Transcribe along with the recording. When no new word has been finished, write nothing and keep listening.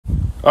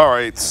All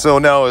right, so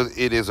now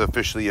it is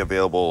officially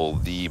available.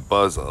 The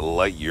Buzz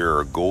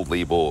Lightyear Gold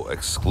Label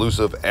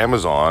exclusive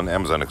Amazon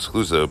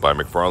exclusive by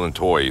McFarlane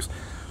Toys.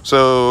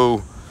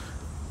 So,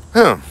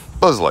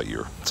 Buzz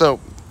Lightyear.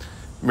 So,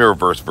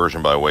 Mirrorverse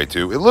version, by the way,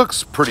 too. It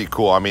looks pretty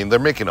cool. I mean, they're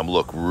making him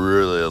look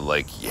really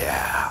like,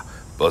 yeah,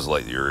 Buzz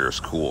Lightyear is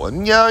cool.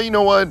 And yeah, you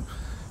know what?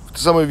 To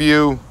some of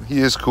you, he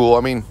is cool.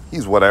 I mean,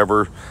 he's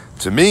whatever.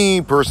 To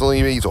me,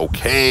 personally, he's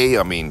okay.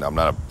 I mean, I'm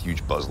not a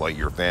huge Buzz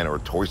Lightyear fan or a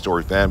Toy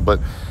Story fan, but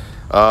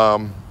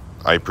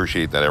I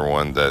appreciate that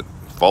everyone that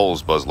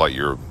follows Buzz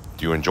Lightyear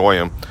do enjoy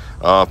him.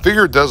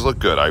 Figure does look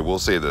good. I will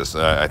say this.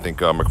 I think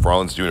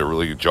McFarlane's doing a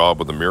really good job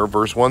with the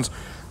Mirrorverse ones,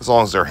 as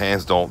long as their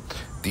hands don't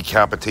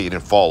decapitate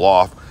and fall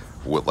off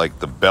with like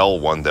the Bell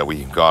one that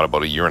we got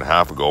about a year and a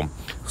half ago.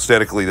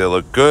 Aesthetically, they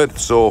look good.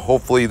 So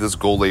hopefully this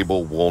gold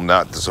label will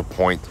not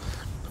disappoint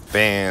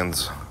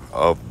fans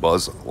of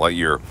Buzz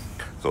Lightyear.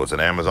 So it's an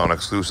Amazon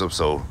exclusive,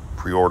 so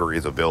pre-order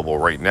is available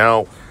right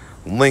now.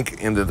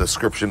 Link in the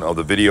description of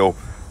the video.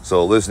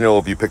 So let us know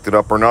if you picked it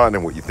up or not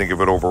and what you think of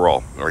it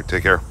overall. All right,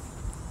 take care.